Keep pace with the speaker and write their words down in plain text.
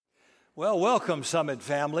Well, welcome, Summit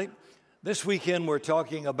family. This weekend we're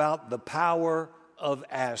talking about the power of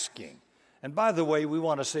asking. And by the way, we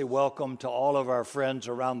want to say welcome to all of our friends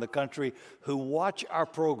around the country who watch our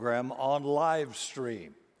program on live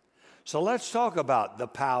stream. So let's talk about the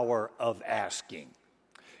power of asking.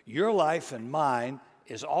 Your life and mine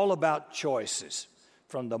is all about choices.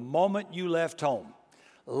 From the moment you left home,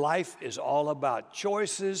 life is all about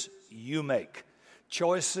choices you make.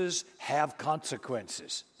 Choices have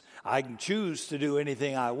consequences. I can choose to do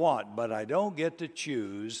anything I want, but I don't get to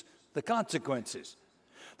choose the consequences.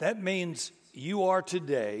 That means you are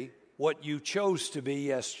today what you chose to be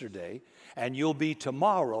yesterday, and you'll be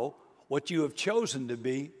tomorrow what you have chosen to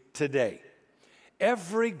be today.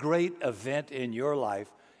 Every great event in your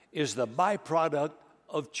life is the byproduct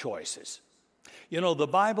of choices. You know, the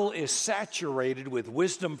Bible is saturated with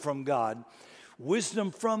wisdom from God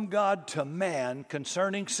to man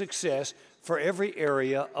concerning success for every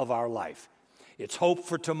area of our life. It's hope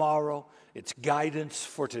for tomorrow. It's guidance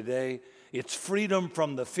for today. It's freedom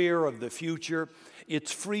from the fear of the future.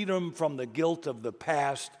 It's freedom from the guilt of the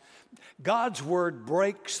past. God's word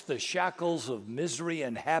breaks the shackles of misery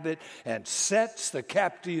and habit and sets the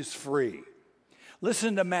captives free.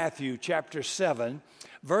 Listen to Matthew chapter 7,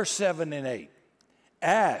 verse 7 and 8.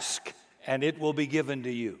 Ask, and it will be given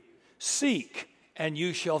to you. Seek, and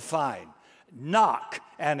you shall find. Knock,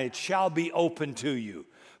 and it shall be open to you.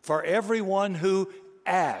 For everyone who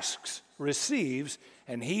asks receives,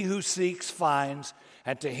 and he who seeks finds,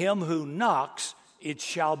 and to him who knocks it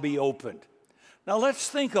shall be opened. Now let's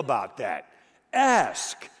think about that.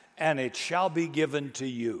 Ask, and it shall be given to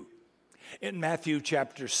you. In Matthew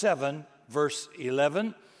chapter 7, verse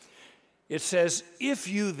 11, it says, if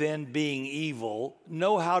you then, being evil,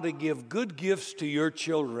 know how to give good gifts to your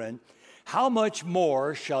children, how much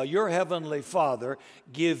more shall your heavenly Father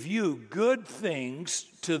give you good things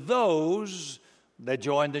to those that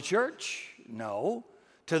join the church? No.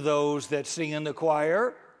 To those that sing in the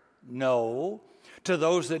choir? No. To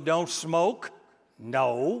those that don't smoke?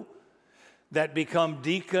 No. That become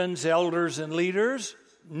deacons, elders, and leaders?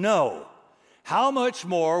 No. How much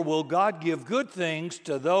more will God give good things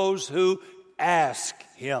to those who ask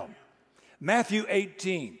Him? Matthew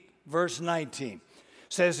 18, verse 19.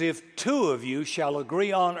 Says, if two of you shall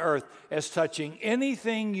agree on earth as touching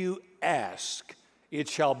anything you ask, it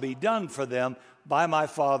shall be done for them by my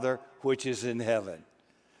Father which is in heaven.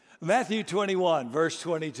 Matthew 21, verse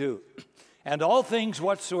 22. And all things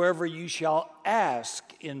whatsoever you shall ask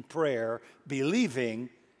in prayer, believing,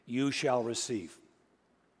 you shall receive.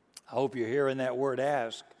 I hope you're hearing that word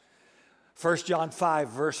ask. 1 John 5,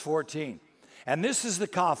 verse 14. And this is the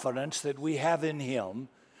confidence that we have in Him,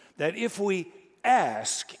 that if we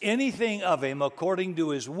ask anything of Him according to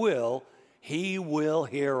His will, He will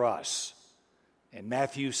hear us. In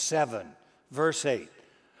Matthew 7, verse 8,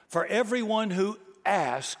 for everyone who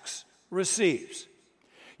asks receives.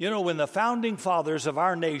 You know, when the founding fathers of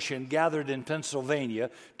our nation gathered in Pennsylvania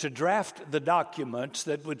to draft the documents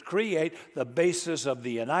that would create the basis of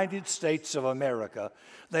the United States of America,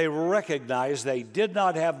 they recognized they did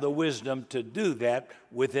not have the wisdom to do that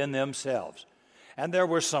within themselves. And there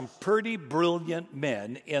were some pretty brilliant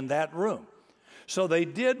men in that room. So they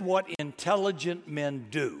did what intelligent men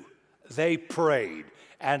do. They prayed,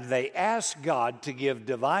 and they asked God to give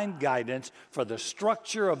divine guidance for the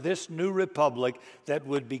structure of this new republic that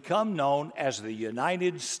would become known as the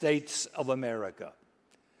United States of America.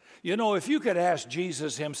 You know, if you could ask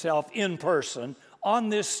Jesus Himself in person on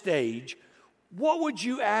this stage, what would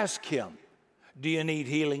you ask Him? Do you need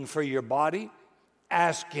healing for your body?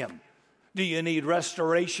 Ask Him. Do you need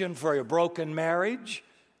restoration for a broken marriage?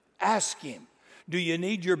 Ask Him. Do you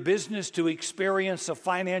need your business to experience a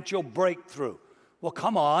financial breakthrough? Well,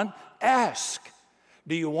 come on, ask.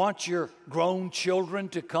 Do you want your grown children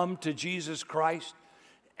to come to Jesus Christ?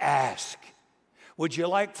 Ask. Would you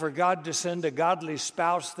like for God to send a godly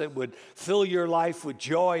spouse that would fill your life with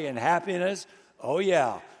joy and happiness? Oh,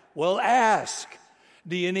 yeah. Well, ask.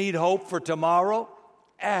 Do you need hope for tomorrow?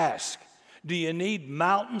 Ask. Do you need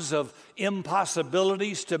mountains of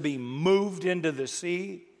impossibilities to be moved into the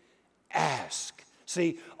sea? Ask.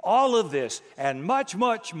 See, all of this and much,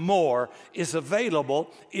 much more is available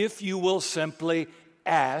if you will simply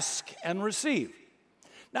ask and receive.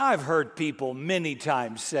 Now, I've heard people many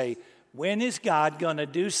times say, when is God going to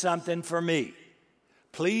do something for me?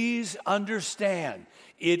 Please understand,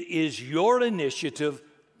 it is your initiative,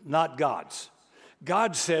 not God's.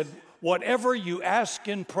 God said, whatever you ask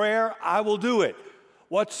in prayer, I will do it.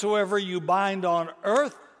 Whatsoever you bind on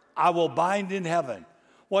earth, I will bind in heaven.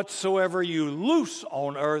 Whatsoever you loose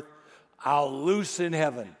on earth, I'll loose in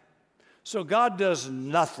heaven. So God does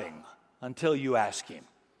nothing until you ask Him.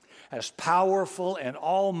 As powerful and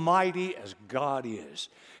almighty as God is,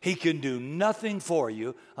 He can do nothing for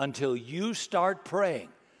you until you start praying.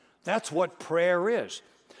 That's what prayer is.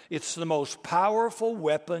 It's the most powerful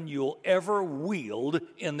weapon you'll ever wield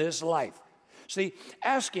in this life. See,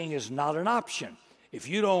 asking is not an option. If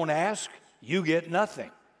you don't ask, you get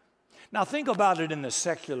nothing. Now think about it in the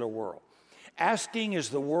secular world. Asking is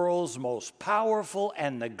the world's most powerful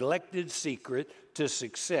and neglected secret to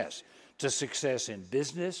success in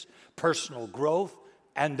business, personal growth,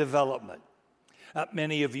 and development.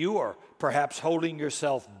 Many of you are perhaps holding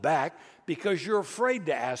yourself back because you're afraid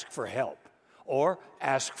to ask for help, or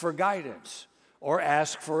ask for guidance, or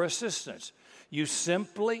ask for assistance. You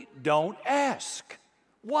simply don't ask.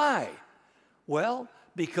 Why? Well,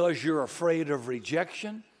 because you're afraid of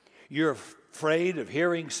rejection. You're afraid of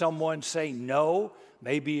hearing someone say no.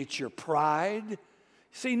 Maybe it's your pride.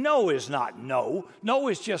 See, no is not no. No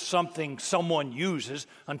is just something someone uses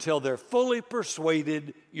until they're fully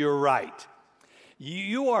persuaded you're right.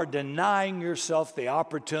 You are denying yourself the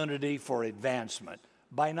opportunity for advancement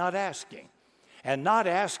by not asking. And not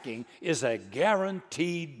asking is a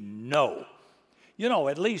guaranteed no. You know,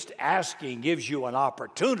 at least asking gives you an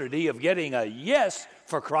opportunity of getting a yes,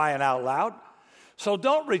 for crying out loud. So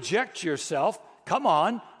don't reject yourself. Come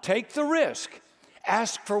on, take the risk.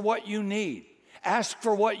 Ask for what you need. Ask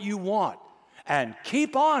for what you want. And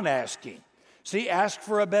keep on asking. See, ask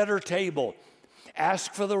for a better table.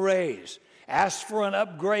 Ask for the raise. Ask for an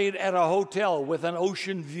upgrade at a hotel with an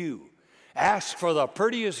ocean view. Ask for the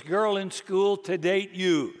prettiest girl in school to date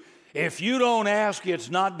you. If you don't ask, it's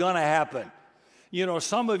not going to happen. You know,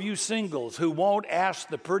 some of you singles who won't ask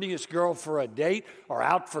the prettiest girl for a date or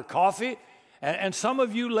out for coffee, and some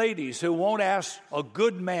of you ladies who won't ask a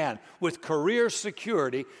good man with career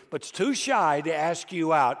security but's too shy to ask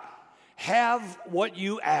you out, have what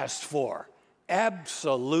you asked for.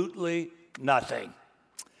 Absolutely nothing.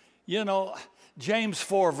 You know, James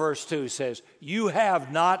 4 verse 2 says, you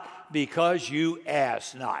have not because you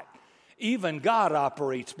ask not. Even God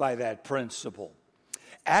operates by that principle.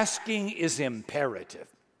 Asking is imperative.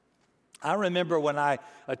 I remember when I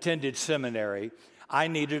attended seminary, I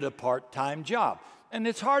needed a part-time job. And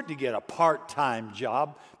it's hard to get a part-time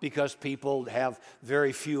job because people have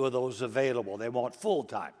very few of those available. They want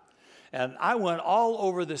full-time. And I went all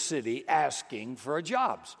over the city asking for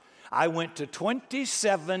jobs. I went to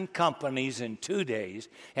 27 companies in 2 days,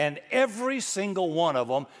 and every single one of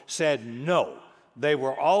them said no. They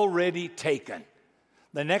were already taken.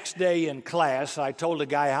 The next day in class, I told a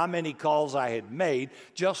guy how many calls I had made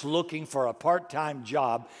just looking for a part-time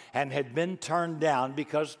job and had been turned down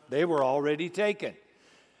because they were already taken.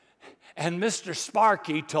 And Mr.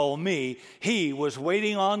 Sparky told me he was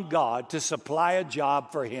waiting on God to supply a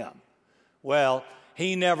job for him. Well,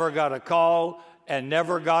 he never got a call and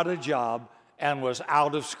never got a job and was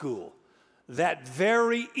out of school. That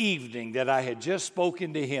very evening that I had just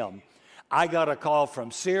spoken to him, I got a call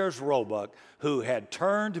from Sears Roebuck, who had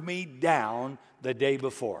turned me down the day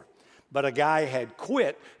before. But a guy had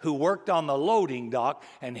quit who worked on the loading dock,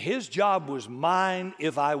 and his job was mine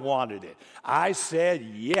if I wanted it. I said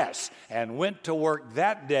yes and went to work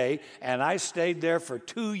that day, and I stayed there for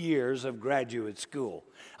 2 years of graduate school.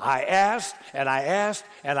 I asked, and I asked,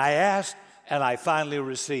 and I asked, and I finally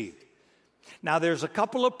received. Now, there's a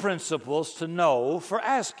couple of principles to know for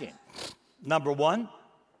asking. Number one,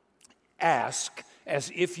 ask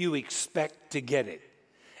as if you expect to get it.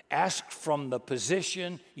 Ask from the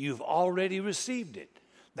position you've already received it.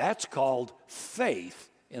 That's called faith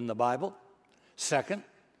in the Bible. Second,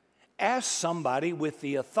 ask somebody with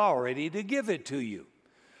the authority to give it to you.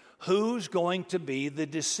 Who's going to be the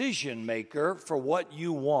decision maker for what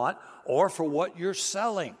you want or for what you're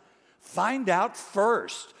selling? Find out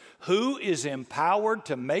first who is empowered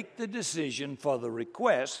to make the decision for the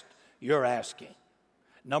request you're asking.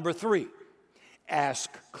 Number three,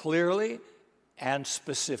 ask clearly and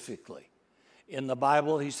specifically. In the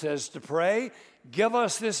Bible, he says to pray, give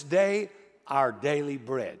us this day our daily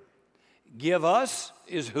bread. Give us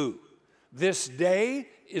is who? This day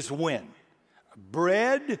is when.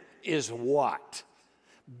 Bread is what?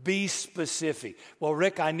 Be specific. Well,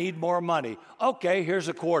 Rick, I need more money. Okay, here's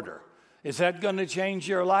a quarter. Is that going to change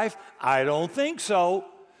your life? I don't think so.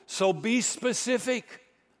 So be specific.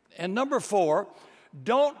 And number four,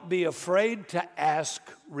 don't be afraid to ask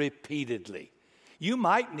repeatedly. You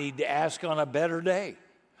might need to ask on a better day,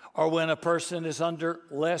 or when a person is under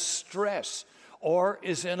less stress, or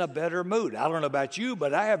is in a better mood. I don't know about you,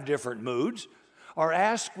 but I have different moods. Or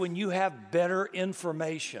ask when you have better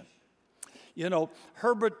information. You know,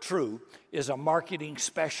 Herbert True is a marketing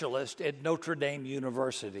specialist at Notre Dame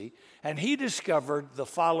University, and he discovered the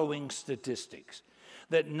following statistics: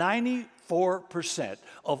 that 94%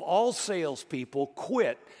 of all salespeople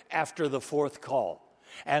quit after the fourth call,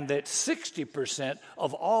 and that 60%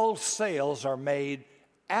 of all sales are made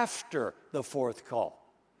after the fourth call.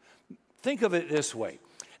 Think of it this way: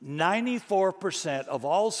 94% of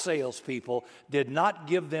all salespeople did not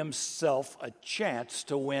give themselves a chance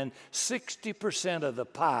to win 60% of the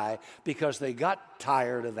pie because they got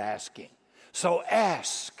tired of asking. So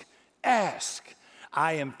ask.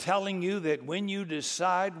 I am telling you that when you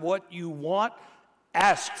decide what you want,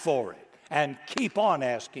 ask for it and keep on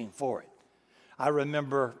asking for it. I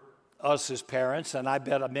remember us as parents, and I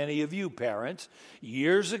bet many of you parents,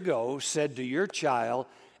 years ago said to your child,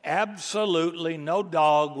 absolutely no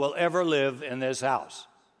dog will ever live in this house.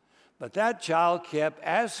 But that child kept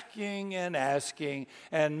asking and asking,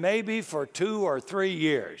 and maybe for 2 or 3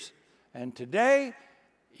 years. And today,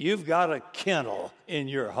 you've got a kennel in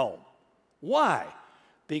your home. Why?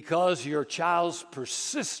 Because your child's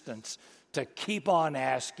persistence to keep on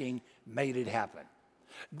asking made it happen.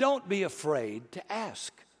 Don't be afraid to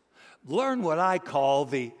ask. Learn what I call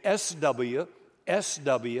the SW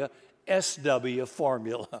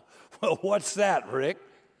formula. Well, what's that, Rick?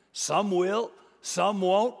 Some will, some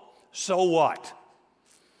won't. So what?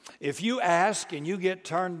 If you ask and you get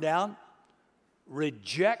turned down,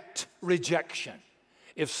 reject rejection.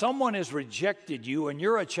 If someone has rejected you and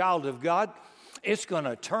you're a child of God, it's going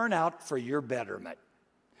to turn out for your betterment.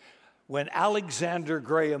 When Alexander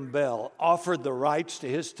Graham Bell offered the rights to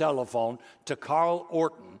his telephone to Carl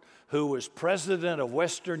Orton, who was president of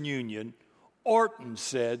Western Union, Orton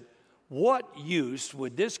said, "What use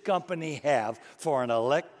would this company have for an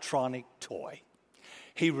electronic toy?"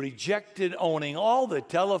 He rejected owning all the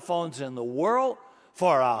telephones in the world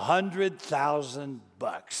for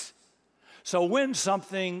 $100,000. So when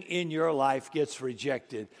something in your life gets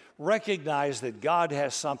rejected, recognize that God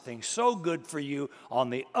has something so good for you on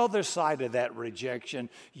the other side of that rejection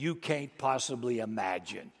you can't possibly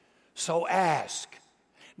imagine. So ask.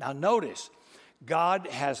 Now notice, God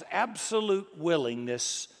has absolute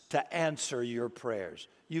willingness to answer your prayers.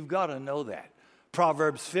 You've got to know that.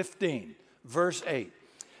 Proverbs 15, verse 8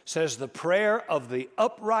 says, "The prayer of the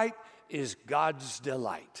upright is God's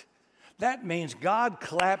delight." That means God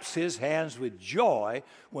claps his hands with joy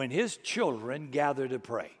when his children gather to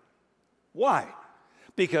pray. Why?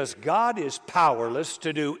 Because God is powerless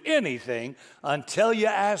to do anything until you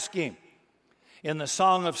ask him. In the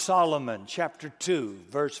Song of Solomon, chapter 2,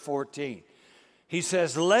 verse 14, he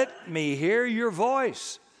says, "Let me hear your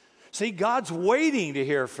voice." See, God's waiting to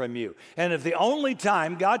hear from you. And if the only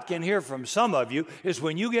time God can hear from some of you is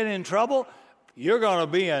when you get in trouble, you're going to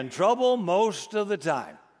be in trouble most of the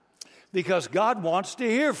time. Because God wants to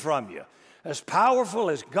hear from you. As powerful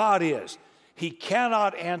as God is, he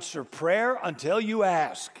cannot answer prayer until you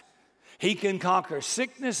ask. He can conquer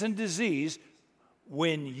sickness and disease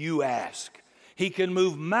when you ask. He can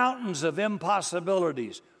move mountains of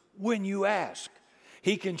impossibilities when you ask.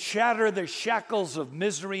 He can shatter the shackles of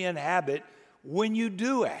misery and habit when you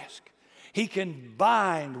do ask. He can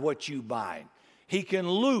bind what you bind. He can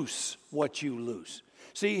loose what you loose.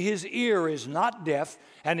 See, his ear is not deaf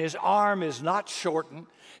and his arm is not shortened.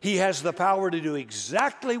 He has the power to do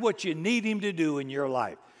exactly what you need him to do in your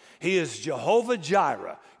life. He is Jehovah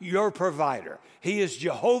Jireh, your provider. He is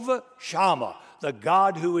Jehovah Shammah, the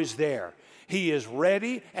God who is there. He is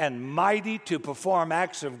ready and mighty to perform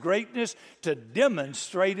acts of greatness to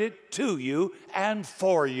demonstrate it to you and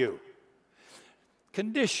for you.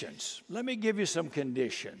 Conditions. Let me give you some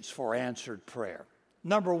conditions for answered prayer.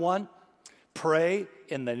 Number one, pray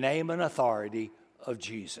in the name and authority of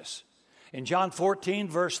Jesus. In John 14,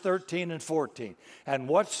 verse 13 and 14, "And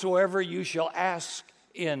whatsoever you shall ask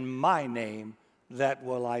in my name, that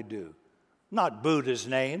will I do." Not Buddha's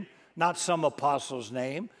name, not some apostle's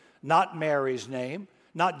name, not Mary's name,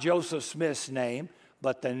 not Joseph Smith's name,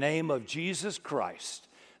 but the name of Jesus Christ,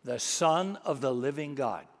 the Son of the living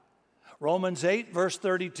God. Romans 8, verse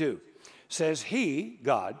 32 says, "He,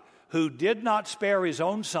 God, who did not spare his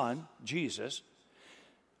own son, Jesus,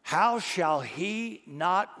 how shall he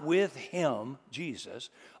not with him,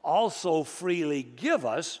 Jesus, also freely give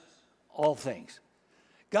us all things?"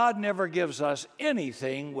 God never gives us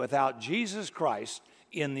anything without Jesus Christ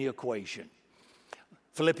in the equation.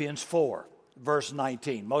 Philippians 4, verse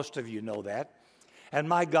 19. Most of you know that. "And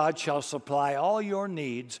my God shall supply all your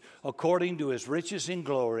needs according to his riches in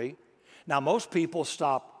glory." Now, most people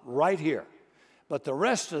stop right here. But the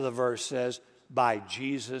rest of the verse says, "by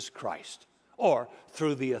Jesus Christ," or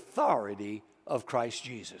through the authority of Christ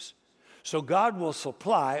Jesus. So God will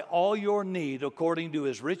supply all your need according to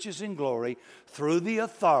his riches in glory through the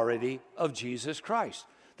authority of Jesus Christ.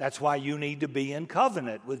 That's why you need to be in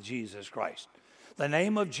covenant with Jesus Christ. The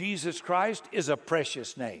name of Jesus Christ is a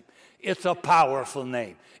precious name. It's a powerful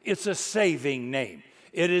name. It's a saving name.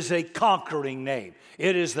 It is a conquering name.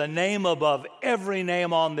 It is the name above every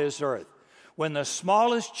name on this earth. When the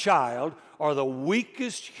smallest child or the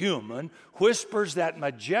weakest human whispers that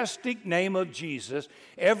majestic name of Jesus,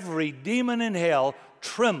 every demon in hell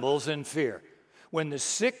trembles in fear. When the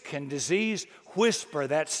sick and diseased whisper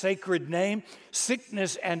that sacred name,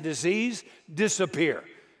 sickness and disease disappear.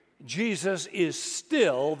 Jesus is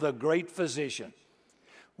still the great physician.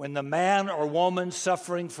 When the man or woman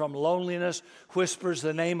suffering from loneliness whispers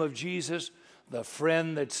the name of Jesus, the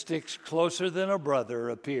friend that sticks closer than a brother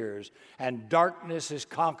appears, and darkness is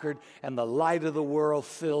conquered, and the light of the world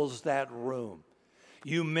fills that room.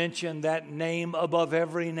 You mention that name above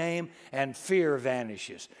every name, and fear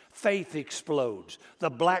vanishes. Faith explodes. The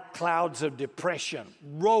black clouds of depression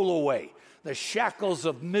roll away. The shackles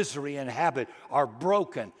of misery and habit are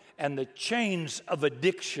broken, and the chains of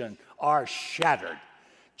addiction are shattered.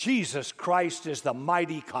 Jesus Christ is the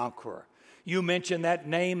mighty conqueror. You mention that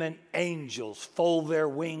name and angels fold their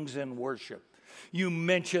wings in worship. You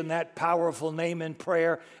mention that powerful name in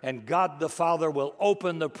prayer and God the Father will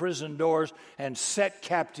open the prison doors and set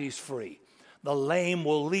captives free. The lame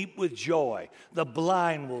will leap with joy. The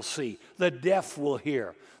blind will see. The deaf will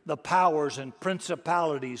hear. The powers and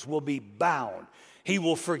principalities will be bound. He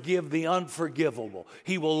will forgive the unforgivable.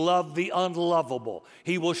 He will love the unlovable.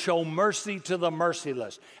 He will show mercy to the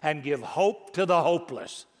merciless and give hope to the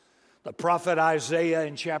hopeless. The prophet Isaiah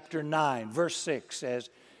in chapter 9, verse 6 says,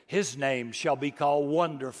 his name shall be called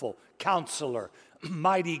Wonderful, Counselor,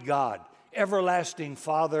 Mighty God, Everlasting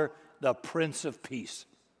Father, the Prince of Peace.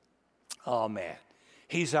 Oh, man.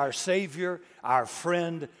 He's our Savior, our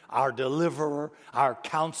friend, our deliverer, our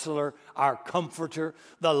counselor, our comforter,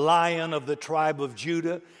 the Lion of the tribe of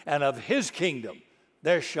Judah, and of his kingdom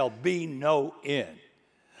there shall be no end.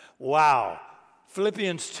 Wow.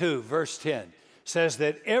 Philippians 2, verse 10 says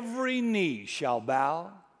that every knee shall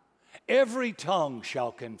bow, every tongue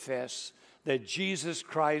shall confess that Jesus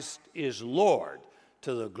Christ is Lord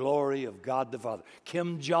to the glory of God the Father.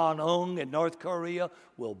 Kim Jong-un in North Korea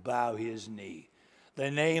will bow his knee. The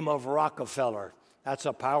name of Rockefeller, that's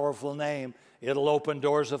a powerful name. It'll open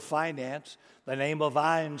doors of finance. The name of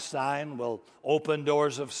Einstein will open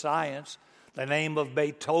doors of science. The name of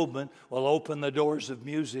Beethoven will open the doors of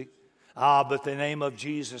music. But the name of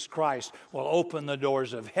Jesus Christ will open the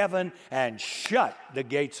doors of heaven and shut the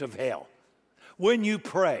gates of hell. When you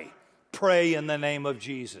pray, pray in the name of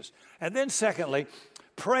Jesus. And then secondly,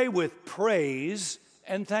 pray with praise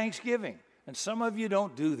and thanksgiving. And some of you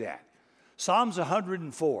don't do that. Psalms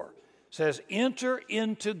 104 says, enter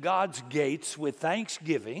into God's gates with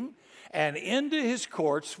thanksgiving and into his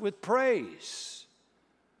courts with praise.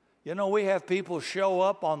 You know, we have people show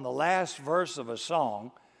up on the last verse of a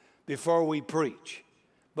song before we preach,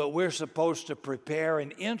 but we're supposed to prepare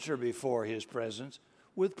and enter before his presence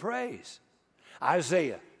with praise.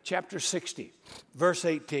 Isaiah chapter 60, verse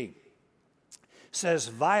 18 says,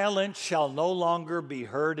 violence shall no longer be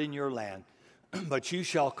heard in your land, but you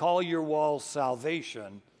shall call your walls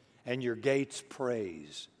salvation and your gates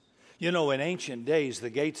praise. You know, in ancient days, the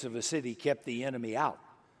gates of a city kept the enemy out.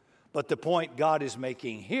 But the point God is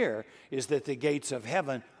making here is that the gates of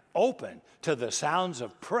heaven open to the sounds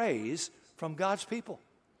of praise from God's people.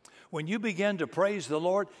 When you begin to praise the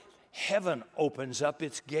Lord, heaven opens up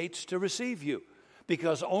its gates to receive you.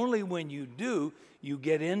 Because only when you do, you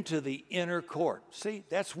get into the inner court. See,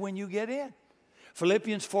 that's when you get in.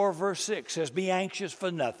 Philippians 4 verse 6 says, be anxious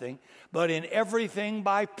for nothing, but in everything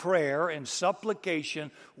by prayer and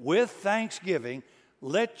supplication with thanksgiving,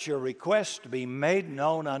 let your requests be made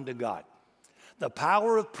known unto God. The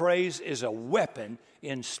power of praise is a weapon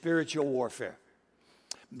in spiritual warfare.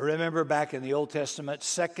 Remember back in the Old Testament,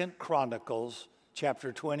 2 Chronicles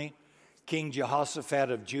chapter 20, King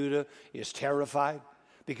Jehoshaphat of Judah is terrified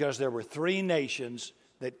because there were three nations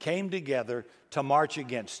that came together to march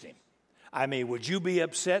against him. I mean, would you be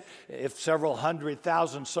upset if several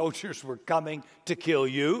 100,000 soldiers were coming to kill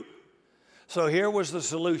you? So here was the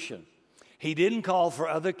solution. He didn't call for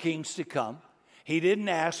other kings to come. He didn't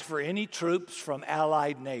ask for any troops from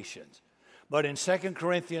allied nations. But in 2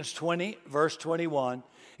 Corinthians 20, verse 21,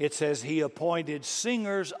 it says, he appointed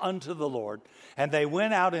singers unto the Lord, and they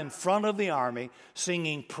went out in front of the army,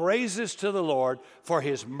 singing praises to the Lord, for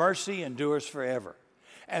his mercy endures forever.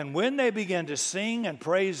 And when they began to sing and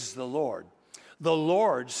praise the Lord the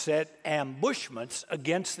Lord set ambushments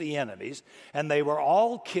against the enemies, and they were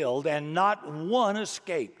all killed, and not one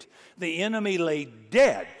escaped. The enemy lay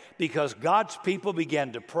dead because God's people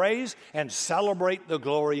began to praise and celebrate the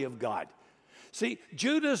glory of God. See,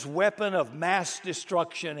 Judah's weapon of mass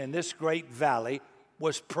destruction in this great valley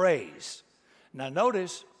was praise. Now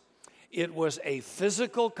notice, it was a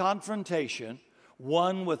physical confrontation,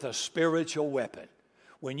 one with a spiritual weapon.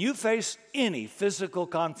 When you face any physical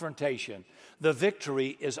confrontation, the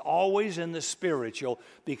victory is always in the spiritual,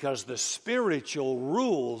 because the spiritual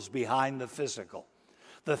rules behind the physical.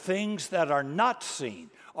 The things that are not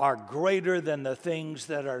seen are greater than the things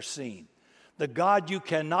that are seen. The God you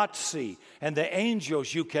cannot see and the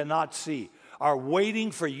angels you cannot see are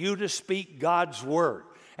waiting for you to speak God's word,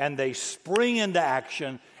 and they spring into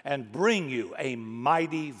action and bring you a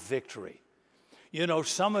mighty victory. You know,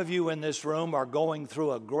 some of you in this room are going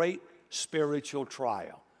through a great spiritual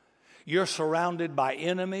trial. You're surrounded by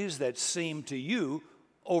enemies that seem to you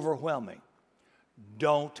overwhelming.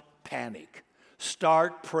 Don't panic.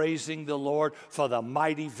 Start praising the Lord for the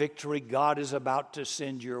mighty victory God is about to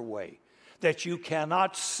send your way, that you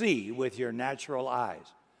cannot see with your natural eyes.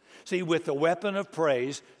 See, with the weapon of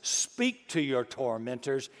praise, speak to your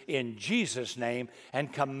tormentors in Jesus' name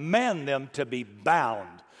and command them to be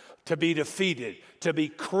bound, to be defeated, to be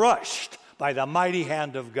crushed by the mighty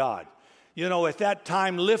hand of God. You know, at that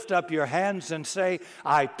time, lift up your hands and say,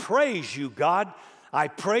 I praise you, God. I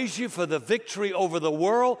praise you for the victory over the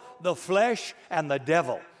world, the flesh, and the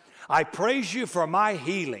devil. I praise you for my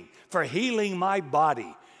healing, for healing my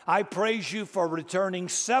body. I praise you for returning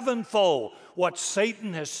sevenfold what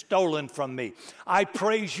Satan has stolen from me. I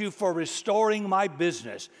praise you for restoring my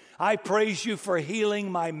business. I praise you for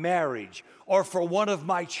healing my marriage, or for one of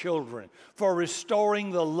my children, for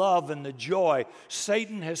restoring the love and the joy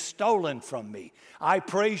Satan has stolen from me. I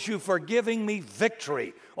praise you for giving me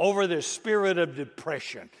victory over the spirit of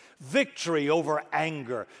depression, victory over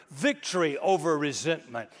anger, victory over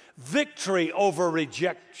resentment, victory over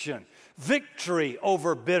rejection, victory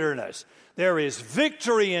over bitterness. There is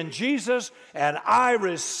victory in Jesus, and I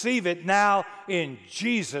receive it now in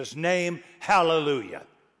Jesus' name. Hallelujah.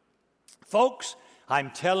 Folks,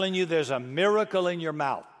 I'm telling you, there's a miracle in your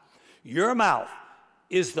mouth. Your mouth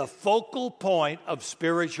is the focal point of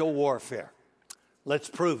spiritual warfare. Let's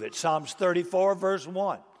prove it. Psalms 34, verse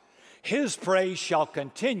 1. His praise shall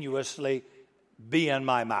continuously be in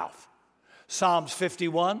my mouth. Psalms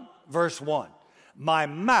 51, verse 1. My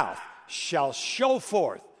mouth shall show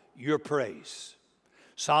forth your praise.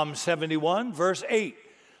 Psalm 71, verse 8.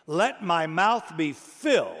 Let my mouth be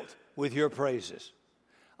filled with your praises.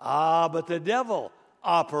 But the devil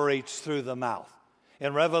operates through the mouth.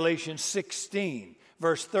 In Revelation 16,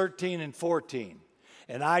 verse 13 and 14.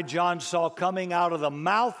 And I, John, saw coming out of the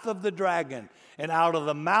mouth of the dragon, and out of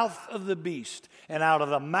the mouth of the beast, and out of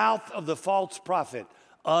the mouth of the false prophet,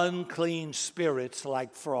 unclean spirits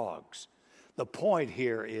like frogs. The point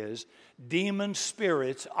here is demon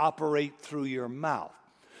spirits operate through your mouth.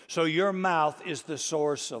 So your mouth is the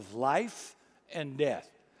source of life and death,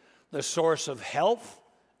 the source of health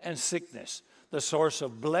and sickness, the source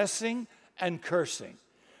of blessing and cursing.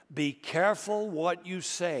 Be careful what you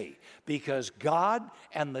say, because God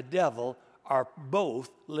and the devil are both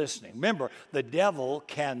listening. Remember, the devil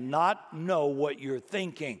cannot know what you're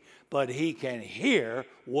thinking, but he can hear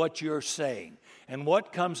what you're saying. And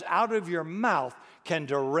what comes out of your mouth can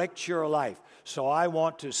direct your life. So I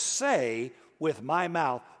want to say with my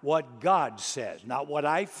mouth what God says, not what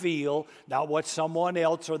I feel, not what someone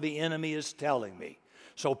else or the enemy is telling me.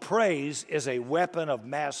 So praise is a weapon of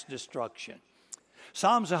mass destruction.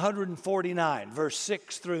 Psalms 149, verse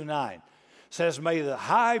 6 through 9 says, may the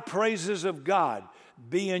high praises of God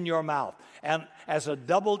be in your mouth, and as a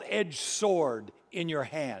double-edged sword in your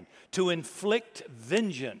hand, to inflict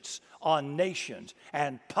vengeance on nations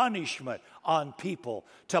and punishment on people,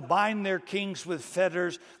 to bind their kings with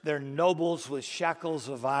fetters, their nobles with shackles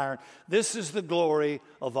of iron. This is the glory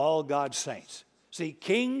of all God's saints. See,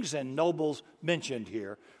 kings and nobles mentioned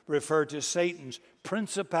here refer to Satan's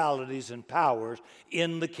principalities and powers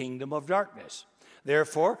in the kingdom of darkness.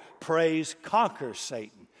 Therefore, praise conquers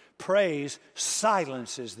Satan. Praise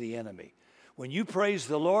silences the enemy. When you praise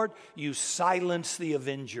the Lord, you silence the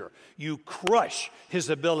avenger. You crush his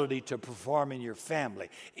ability to perform in your family,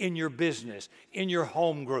 in your business, in your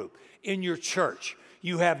home group, in your church.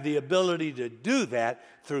 You have the ability to do that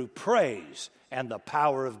through praise and the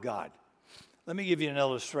power of God. Let me give you an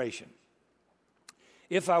illustration.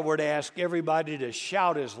 If I were to ask everybody to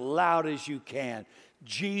shout as loud as you can,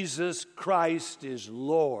 Jesus Christ is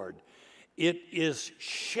Lord, it is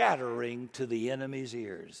shattering to the enemy's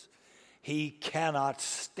ears. He cannot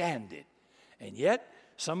stand it. And yet,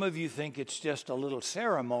 some of you think it's just a little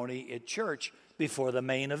ceremony at church before the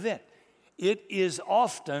main event. It is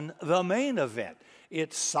often the main event.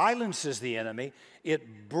 It silences the enemy.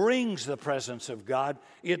 It brings the presence of God.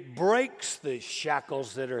 It breaks the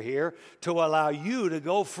shackles that are here to allow you to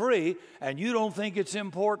go free, and you don't think it's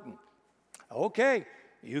important. Okay,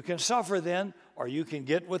 you can suffer then, or you can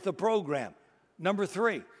get with the program. Number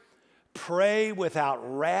 3, pray without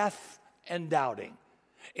wrath and doubting.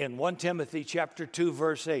 In 1 Timothy chapter 2,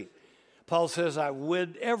 verse 8, Paul says, I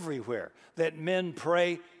would everywhere that men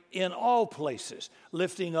pray in all places,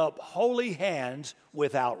 lifting up holy hands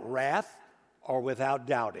without wrath or without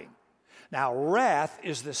doubting. Now, wrath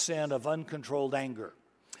is the sin of uncontrolled anger.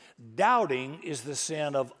 Doubting is the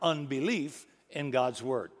sin of unbelief in God's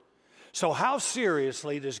word. So how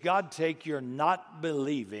seriously does God take your not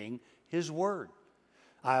believing his word?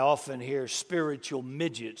 I often hear spiritual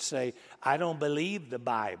midgets say, I don't believe the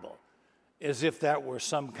Bible, as if that were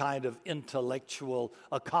some kind of intellectual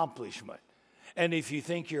accomplishment. And if you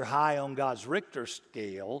think you're high on God's Richter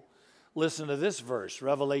scale, listen to this verse,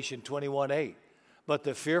 Revelation 21:8. But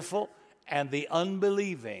the fearful and the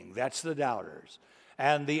unbelieving, that's the doubters,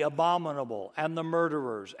 and the abominable, and the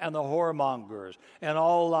murderers, and the whoremongers, and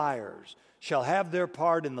all liars, shall have their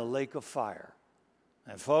part in the lake of fire.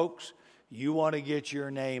 And folks, you want to get your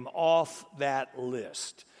name off that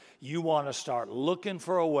list. You want to start looking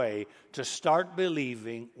for a way to start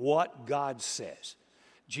believing what God says.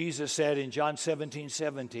 Jesus said in John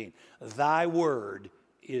 17:17, thy word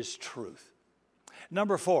is truth.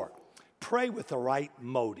 Number 4, pray with the right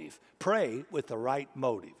motive. Pray with the right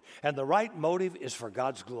motive. And the right motive is for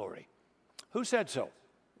God's glory. Who said so?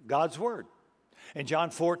 God's word. In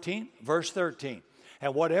John 14, verse 13,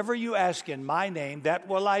 and whatever you ask in my name, that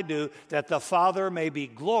will I do, that the Father may be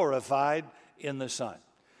glorified in the Son.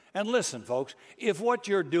 And listen, folks, if what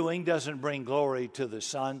you're doing doesn't bring glory to the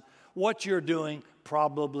Son, what you're doing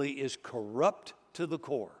probably is corrupt to the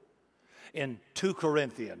core. In 2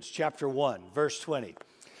 Corinthians chapter 1, verse 20,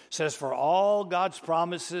 says, for all God's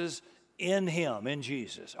promises in him, in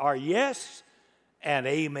Jesus, are yes and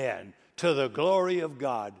amen to the glory of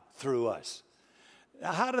God through us.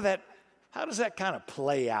 Now, how does that kind of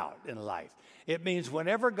play out in life? It means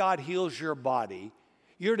whenever God heals your body,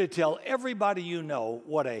 you're to tell everybody you know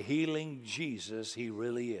what a healing Jesus he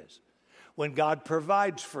really is. When God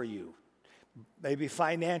provides for you, maybe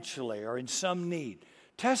financially or in some need,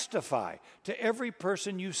 testify to every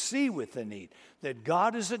person you see with the need that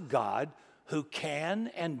God is a God who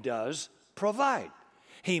can and does provide.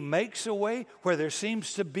 He makes a way where there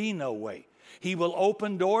seems to be no way. He will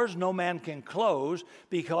open doors no man can close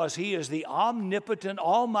because he is the omnipotent,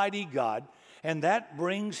 almighty God, and that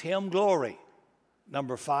brings him glory.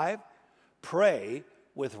 Number 5, pray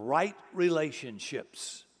with right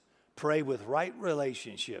relationships. Pray with right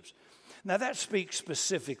relationships. Now that speaks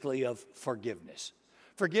specifically of forgiveness.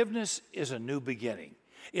 Forgiveness is a new beginning.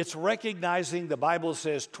 It's recognizing, the Bible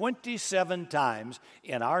says 27 times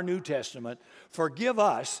in our New Testament, forgive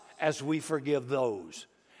us as we forgive those.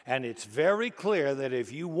 And it's very clear that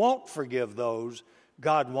if you won't forgive those,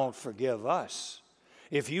 God won't forgive us.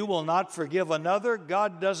 If you will not forgive another,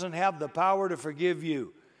 God doesn't have the power to forgive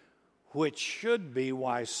you, which should be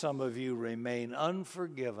why some of you remain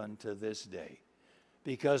unforgiven to this day.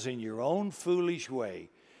 Because in your own foolish way,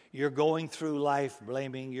 you're going through life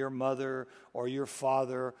blaming your mother or your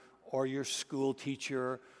father or your school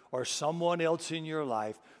teacher or someone else in your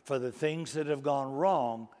life for the things that have gone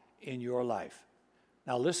wrong in your life.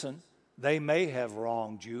 Now listen, they may have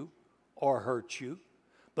wronged you or hurt you,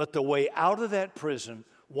 but the way out of that prison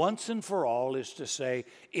once and for all is to say,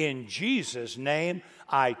 in Jesus' name,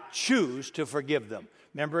 I choose to forgive them.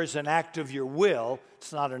 Remember, it's an act of your will,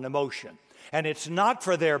 it's not an emotion. And it's not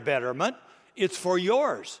for their betterment, it's for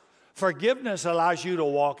yours. Forgiveness allows you to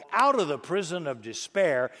walk out of the prison of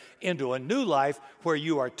despair into a new life where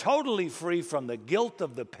you are totally free from the guilt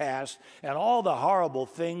of the past and all the horrible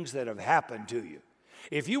things that have happened to you.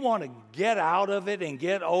 If you want to get out of it and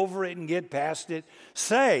get over it and get past it,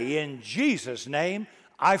 say, in Jesus' name,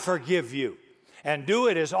 I forgive you. And do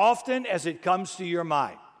it as often as it comes to your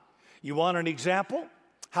mind. You want an example?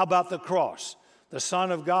 How about the cross? The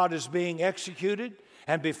Son of God is being executed,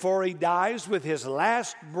 and before he dies with his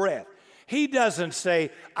last breath, he doesn't say,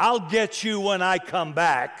 I'll get you when I come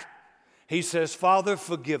back. He says, Father,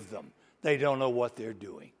 forgive them. They don't know what they're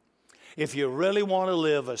doing. If you really want to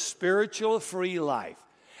live a spiritual free life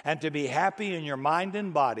and to be happy in your mind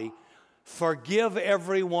and body, forgive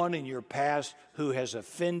everyone in your past who has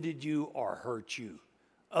offended you or hurt you.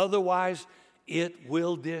 Otherwise, it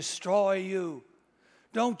will destroy you.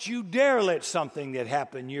 Don't you dare let something that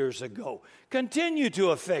happened years ago continue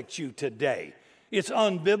to affect you today. It's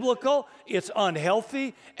unbiblical, it's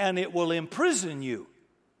unhealthy, and it will imprison you.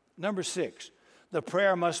 Number 6, the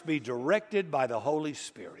prayer must be directed by the Holy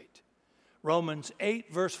Spirit. Romans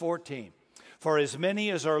 8, verse 14. For as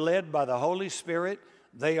many as are led by the Holy Spirit,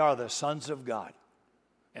 they are the sons of God.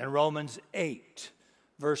 And Romans 8,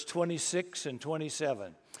 verse 26 and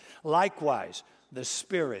 27. Likewise, the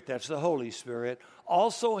Spirit, that's the Holy Spirit,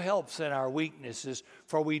 also helps in our weaknesses,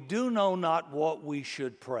 for we do know not what we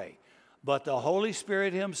should pray. But the Holy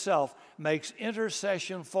Spirit himself makes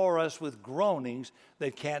intercession for us with groanings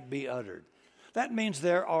that can't be uttered. That means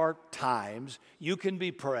there are times you can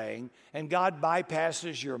be praying and God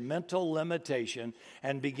bypasses your mental limitation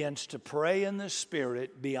and begins to pray in the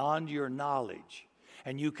Spirit beyond your knowledge.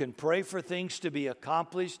 And you can pray for things to be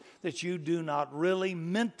accomplished that you do not really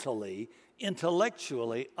mentally,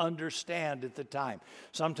 intellectually understand at the time.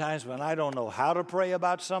 Sometimes when I don't know how to pray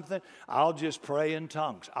about something, I'll just pray in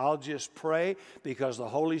tongues. I'll just pray because the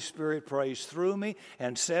Holy Spirit prays through me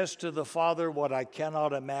and says to the Father what I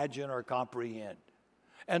cannot imagine or comprehend.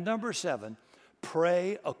 And number 7,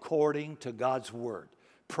 pray according to God's Word.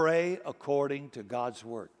 Pray according to God's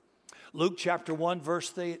Word. Luke chapter 1, verse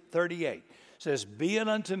 38 says, "Be it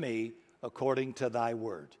unto me according to thy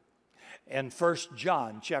word." And 1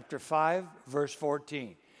 John chapter 5, verse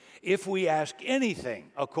 14. If we ask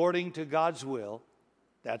anything according to God's will,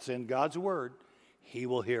 that's in God's word, he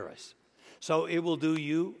will hear us. So it will do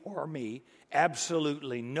you or me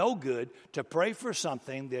absolutely no good to pray for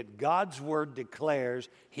something that God's word declares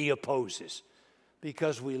he opposes,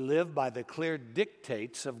 because we live by the clear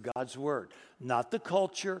dictates of God's word, not the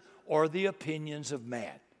culture or the opinions of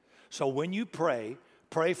man. So when you pray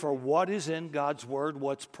for what is in God's word,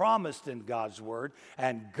 what's promised in God's word,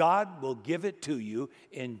 and God will give it to you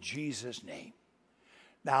in Jesus' name.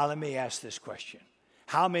 Now let me ask this question.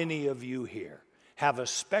 How many of you here have a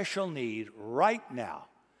special need right now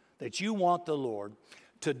that you want the Lord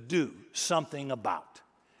to do something about?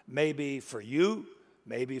 Maybe for you,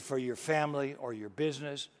 maybe for your family or your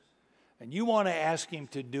business, and you want to ask him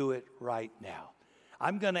to do it right now.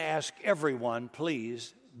 I'm going to ask everyone,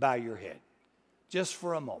 please bow your head just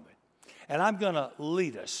for a moment. And I'm going to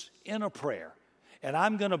lead us in a prayer. And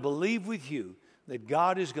I'm going to believe with you that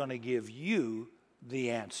God is going to give you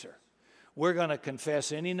the answer. We're going to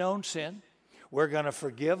confess any known sin. We're going to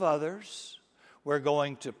forgive others. We're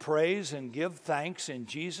going to praise and give thanks in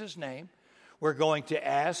Jesus' name. We're going to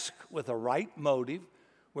ask with a right motive.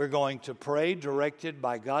 We're going to pray directed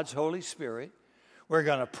by God's Holy Spirit. We're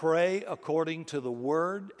going to pray according to the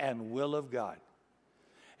word and will of God.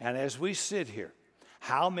 And as we sit here,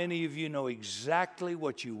 how many of you know exactly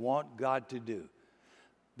what you want God to do?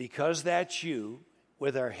 Because that's you,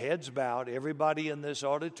 with our heads bowed, everybody in this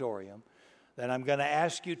auditorium, then I'm going to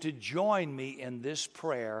ask you to join me in this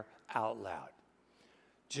prayer out loud.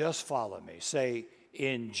 Just follow me. Say,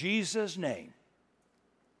 in Jesus' name,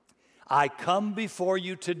 I come before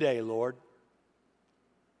you today, Lord,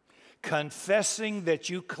 confessing that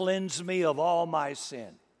you cleanse me of all my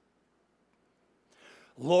sin.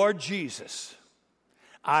 Lord Jesus,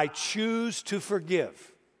 I choose to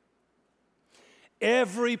forgive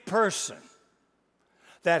every person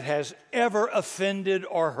that has ever offended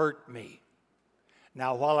or hurt me.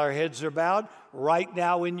 Now, while our heads are bowed, right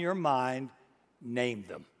now in your mind, name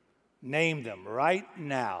them. Name them right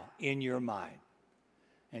now in your mind.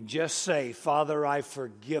 And just say, Father, I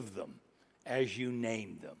forgive them as you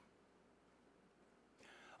name them.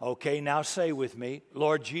 Okay, now say with me,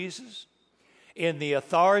 Lord Jesus, in the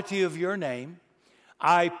authority of your name,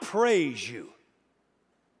 I praise you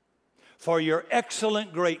for your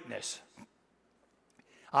excellent greatness.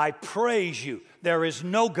 I praise you. There is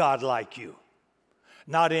no God like you.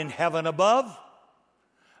 Not in heaven above,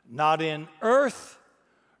 not in earth,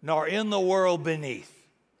 nor in the world beneath.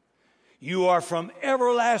 You are from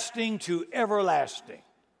everlasting to everlasting.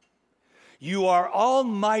 You are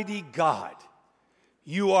Almighty God.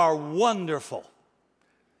 You are wonderful,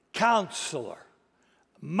 Counselor,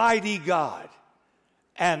 Mighty God,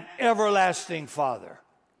 and Everlasting Father.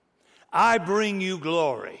 I bring you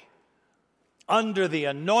glory under the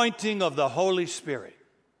anointing of the Holy Spirit.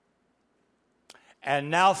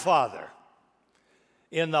 And now, Father,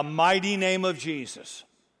 in the mighty name of Jesus,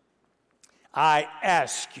 I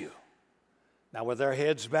ask you. Now, with our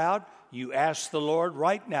heads bowed, you ask the Lord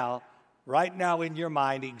right now in your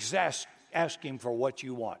mind, ask him for what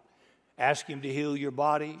you want. Ask him to heal your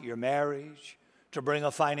body, your marriage, to bring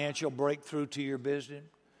a financial breakthrough to your business,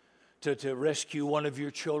 to rescue one of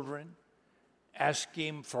your children. Ask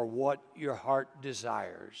him for what your heart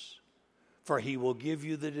desires. for he will give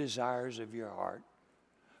you the desires of your heart.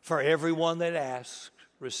 For everyone that asks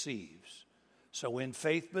receives. So in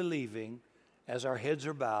faith believing, as our heads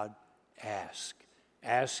are bowed, ask.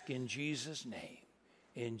 Ask in Jesus' name.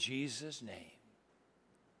 In Jesus' name.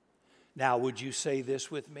 Now, would you say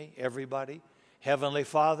this with me, everybody? Heavenly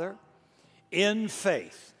Father, in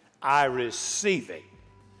faith, I receive it.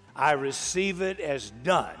 I receive it as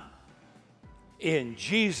done. In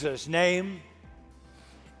Jesus' name,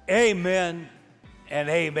 amen and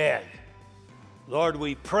amen. Lord,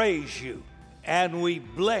 we praise you and we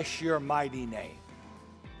bless your mighty name.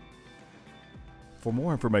 For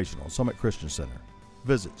more information on Summit Christian Center,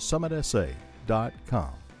 visit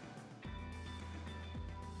summitsa.com.